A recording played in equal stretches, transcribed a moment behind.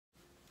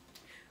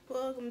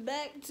Welcome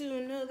back to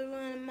another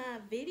one of my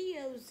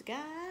videos,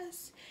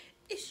 guys.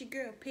 It's your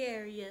girl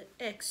Pierre, your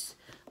ex.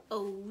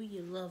 Oh,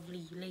 you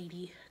lovely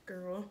lady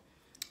girl.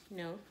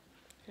 No.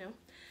 And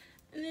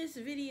this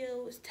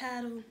video is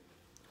titled,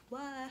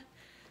 Why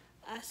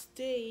I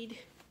Stayed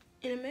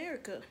in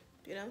America,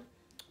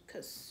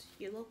 because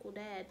your local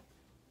dad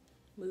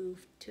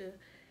moved to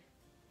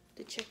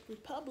the Czech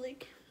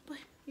Republic, but,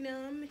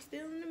 I'm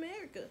still in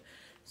America.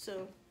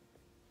 So,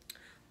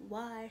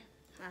 why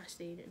I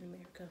stayed in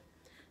America.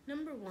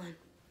 Number one,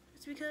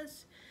 it's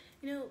because,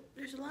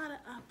 there's a lot of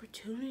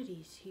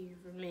opportunities here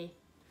for me.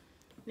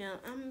 Now,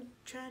 I'm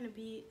trying to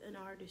be an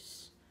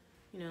artist.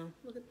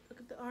 Look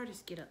at the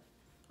artists get up.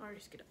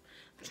 Artists get up.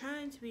 I'm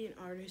trying to be an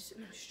artist,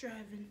 and I'm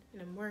striving,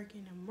 and I'm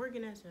working. I'm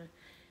working as a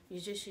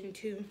musician,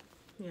 too.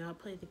 I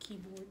play the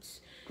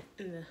keyboards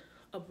and the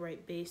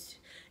upright bass.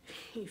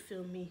 You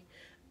feel me?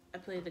 I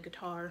play the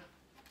guitar,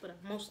 but I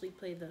mostly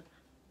play the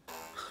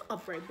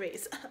upright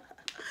bass.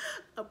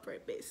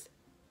 Upright bass.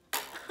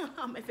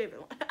 My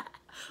favorite one.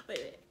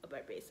 wait,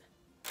 upright bass.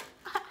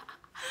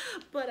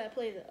 But I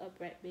play the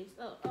upright bass.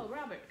 Oh,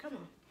 Robert, come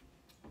on.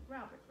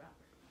 Robert.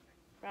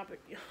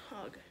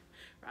 Oh, okay,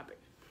 Robert.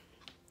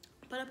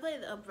 But I play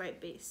the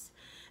upright bass.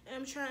 And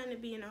I'm trying to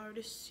be an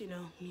artist,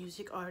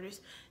 music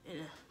artist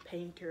and a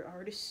painter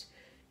artist.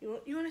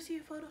 You want to see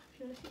a photo?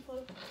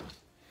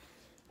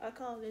 I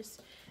call this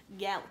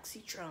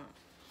Galaxytron.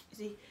 You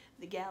see,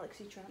 the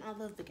Galaxytron. I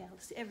love the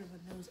galaxy.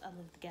 Everyone knows I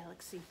love the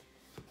galaxy.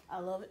 I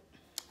love it.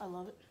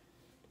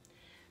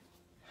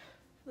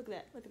 Look at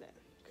that.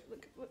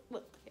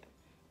 Look. Yeah.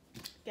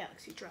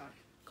 Galaxytron.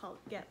 Call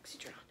it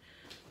Galaxytron.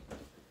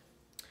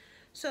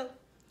 So,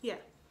 yeah,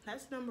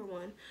 that's number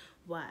one.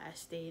 Why I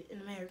stayed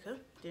in America.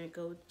 Didn't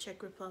go to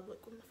Czech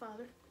Republic with my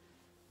father.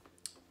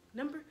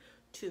 Number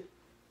two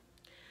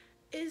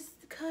is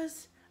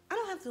because I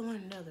don't have to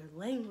learn another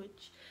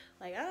language.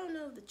 Like, I don't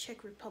know if the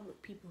Czech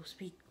Republic people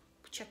speak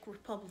Czech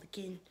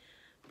Republican,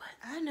 but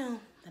I know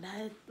that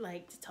I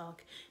like to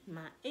talk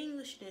my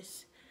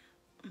Englishness,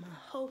 my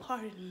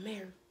wholehearted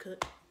America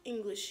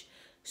English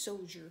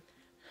soldier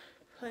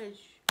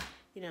pledge.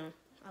 I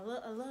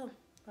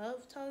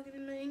love talking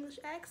in my English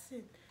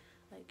accent.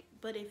 Like,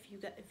 but if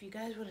you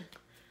guys wanna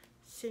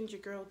send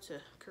your girl to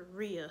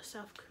Korea,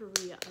 South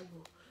Korea, I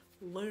will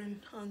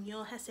learn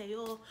안녕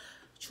하세요.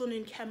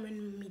 저는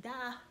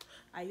캐머런입니다.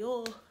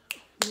 아요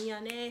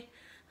미안해.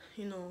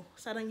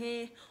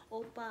 사랑해.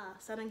 오빠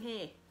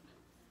사랑해.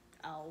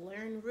 I'll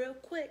learn real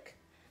quick.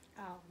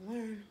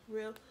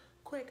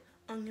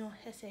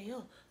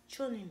 안녕하세요.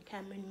 저는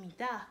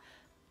캐머런입니다.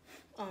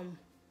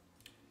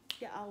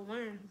 Yeah, I'll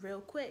learn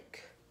real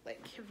quick.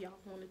 Like, if y'all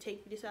want to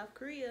take me to South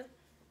Korea.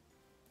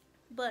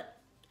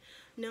 But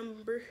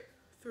number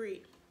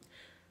three,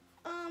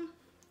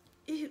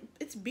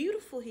 it's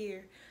beautiful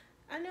here.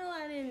 I know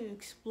I didn't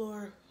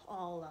explore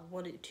all I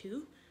wanted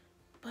to,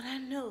 but I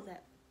know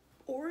that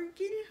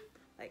Oregon,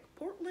 like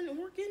Portland,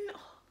 Oregon,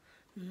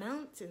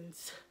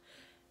 mountains,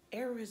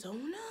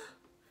 Arizona,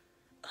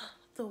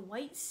 the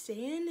white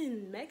sand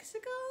in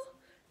Mexico.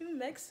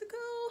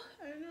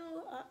 I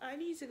know I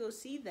need to go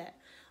see that.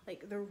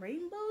 Like the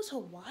rainbows,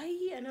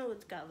 Hawaii. I know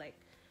it's got like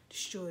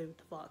destroyed with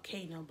the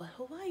volcano, but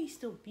Hawaii's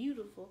still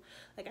beautiful.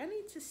 Like, I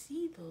need to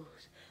see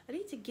those. I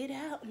need to get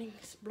out and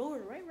explore,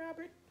 right,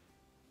 Robert?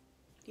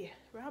 Yeah,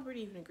 Robert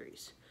even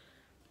agrees.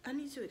 I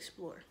need to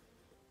explore.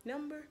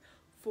 Number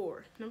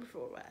four,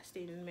 why I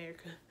stayed in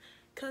America,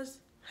 cause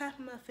half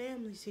of my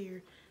family's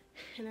here,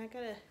 and I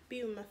gotta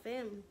be with my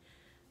family.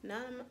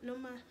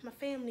 My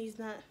family's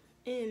not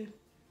in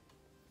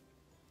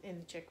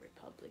the Czech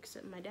Republic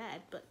except my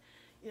dad, but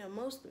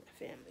most of my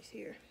family's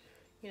here.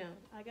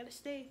 I gotta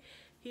stay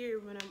here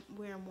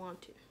where I'm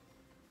wanted.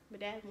 My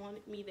dad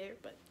wanted me there,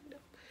 but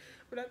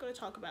we're not gonna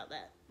talk about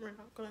that. We're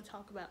not gonna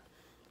talk about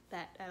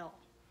that at all.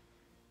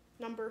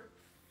 Number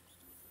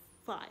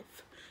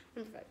five.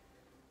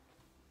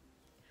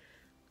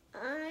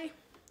 I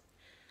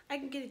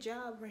can get a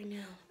job right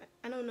now.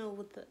 I don't know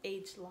what the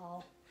age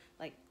law,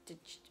 like the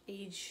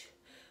age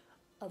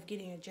of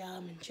getting a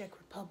job in Czech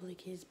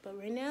Republic is, but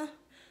right now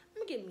I'm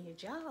gonna get me a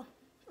job.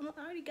 I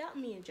already got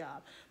me a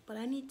job, but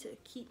I need to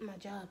keep my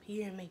job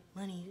here and make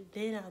money.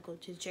 Then I'll go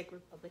to the Czech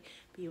Republic,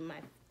 be with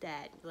my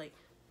dad. Like,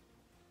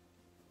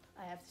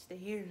 I have to stay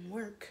here and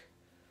work.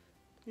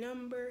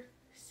 Number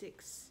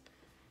six.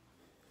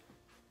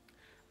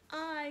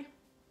 I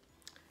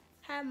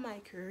have my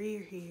career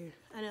here.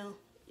 I know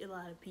a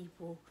lot of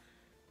people,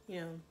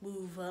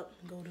 move up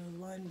and go to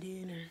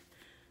London, or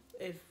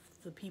if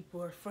the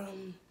people are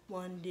from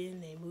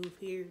London, they move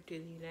here to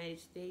the United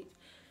States.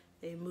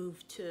 They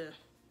move to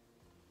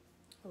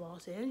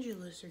Los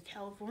Angeles or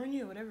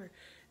California or whatever, and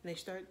they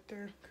start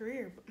their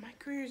career. But my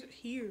career's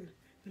here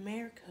in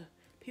America.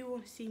 People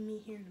want to see me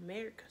here in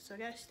America, so I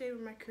gotta stay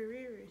where my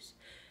career is.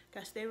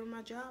 Gotta stay where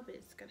my job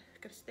is.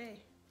 Gotta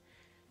stay.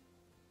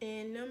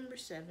 And number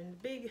seven,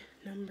 big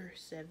number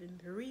seven,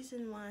 the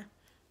reason why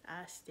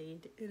I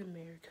stayed in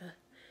America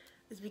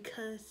is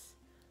because,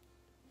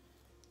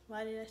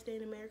 why did I stay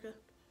in America?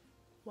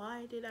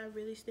 Why did I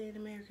really stay in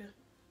America?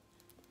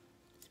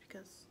 It's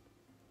because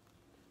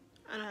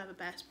I don't have a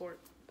passport.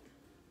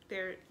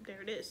 There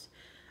it is.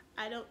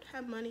 I don't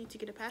have money to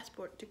get a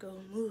passport to go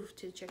move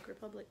to the Czech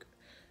Republic.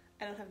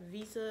 I don't have a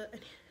visa.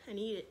 I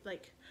need it.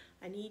 Like,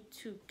 I need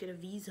to get a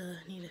visa.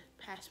 I need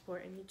a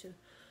passport. I need to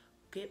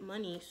get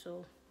money.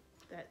 So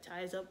that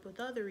ties up with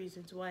other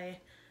reasons why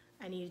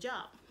I need a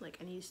job. Like,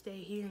 I need to stay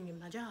here and get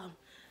my job.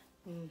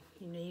 And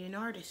you need an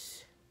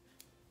artist.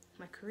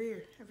 My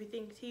career,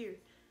 everything's here.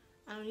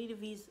 I don't need a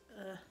visa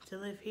to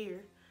live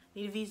here. I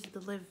need a visa to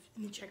live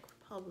in the Czech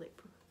Republic,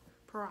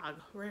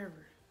 Prague,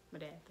 wherever my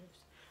dad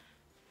lives.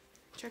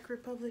 Czech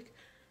Republic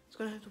is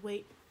gonna have to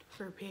wait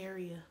for Pierre.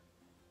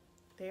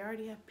 They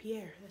already have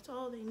Pierre. That's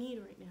all they need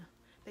right now.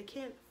 They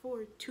can't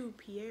afford two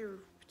Pierre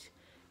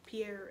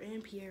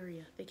and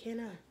Pierre. They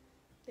cannot.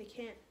 They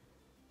can't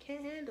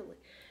handle it.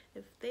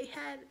 If they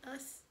had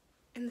us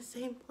in the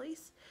same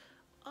place,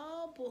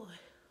 oh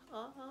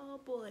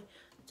boy,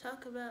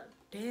 talk about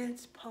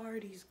dance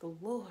parties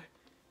galore.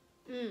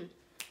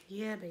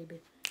 Yeah,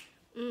 baby.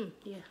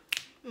 Yeah.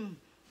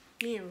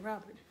 Me and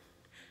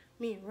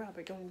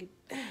Robert gonna get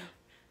down.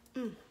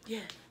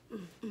 Yeah.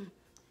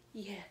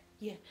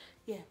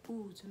 Yeah.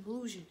 Ooh, it's an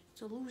illusion.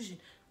 It's illusion.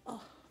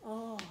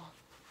 Oh,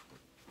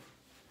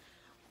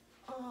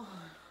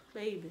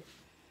 baby.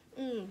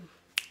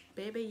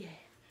 Baby,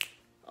 yeah.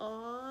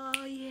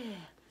 Oh,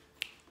 yeah.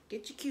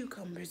 Get your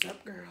cucumbers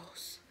up,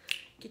 girls.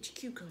 Get your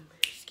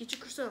cucumbers. Get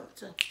your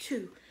croissants up,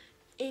 too.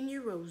 And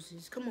your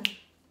roses. Come on.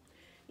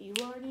 You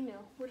already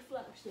know where the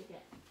flower stick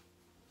at.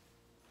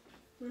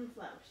 Where the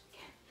flower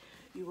stick at.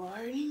 You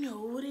already know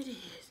what it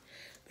is,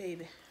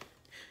 baby.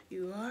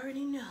 You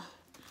already know.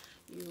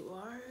 You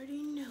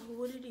already know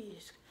what it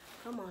is.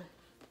 Come on.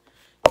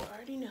 You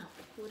already know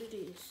what it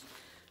is.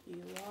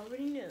 You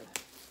already know.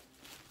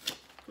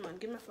 Come on,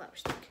 give my flower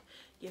stick.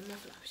 Give my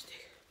flower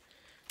stick.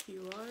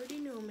 You already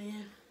know,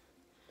 man.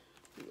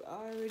 You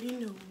already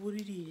know what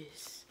it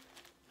is.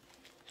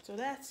 So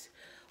that's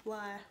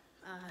why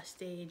I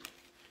stayed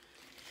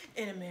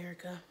in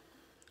America.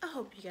 I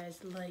hope you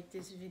guys liked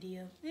this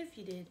video. If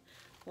you did,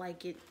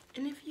 like it.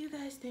 And if you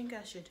guys think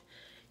I should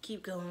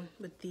keep going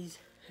with these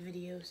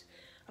videos,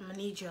 I'm gonna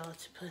need y'all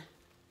to put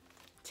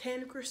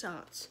 10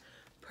 croissants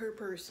per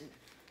person.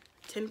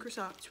 10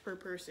 croissants per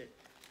person.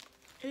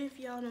 And if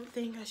y'all don't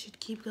think I should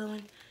keep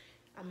going,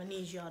 I'm gonna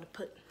need y'all to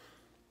put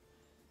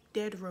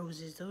dead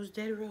roses. Those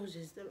dead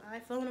roses. The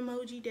iPhone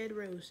emoji, dead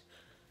rose.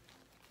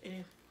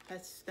 And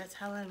that's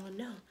how I would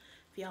know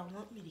if y'all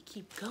want me to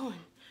keep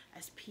going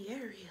as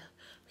Pierre.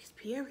 Because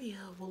Pierre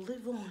will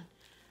live on.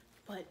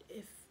 But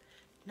if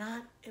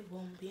not, it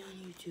won't be on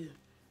YouTube.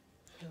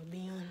 It'll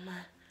be on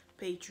my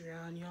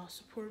Patreon. Y'all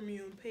support me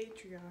on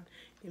Patreon.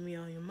 Give me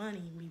all your money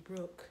and be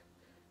broke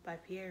by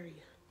Pierre.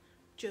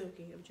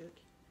 Joking, I'm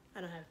joking.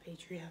 I don't have a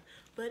Patreon.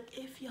 But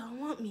if y'all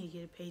want me to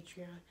get a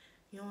Patreon,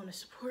 you want to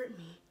support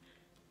me,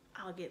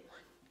 I'll get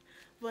one.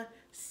 But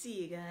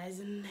see you guys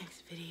in the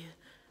next video.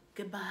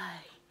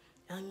 Goodbye.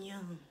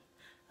 Annyeong.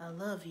 I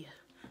love you.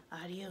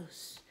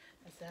 Adios.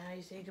 That's how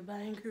you say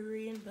goodbye in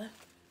Korean, but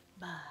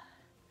bye.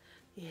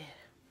 Yeah,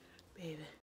 baby.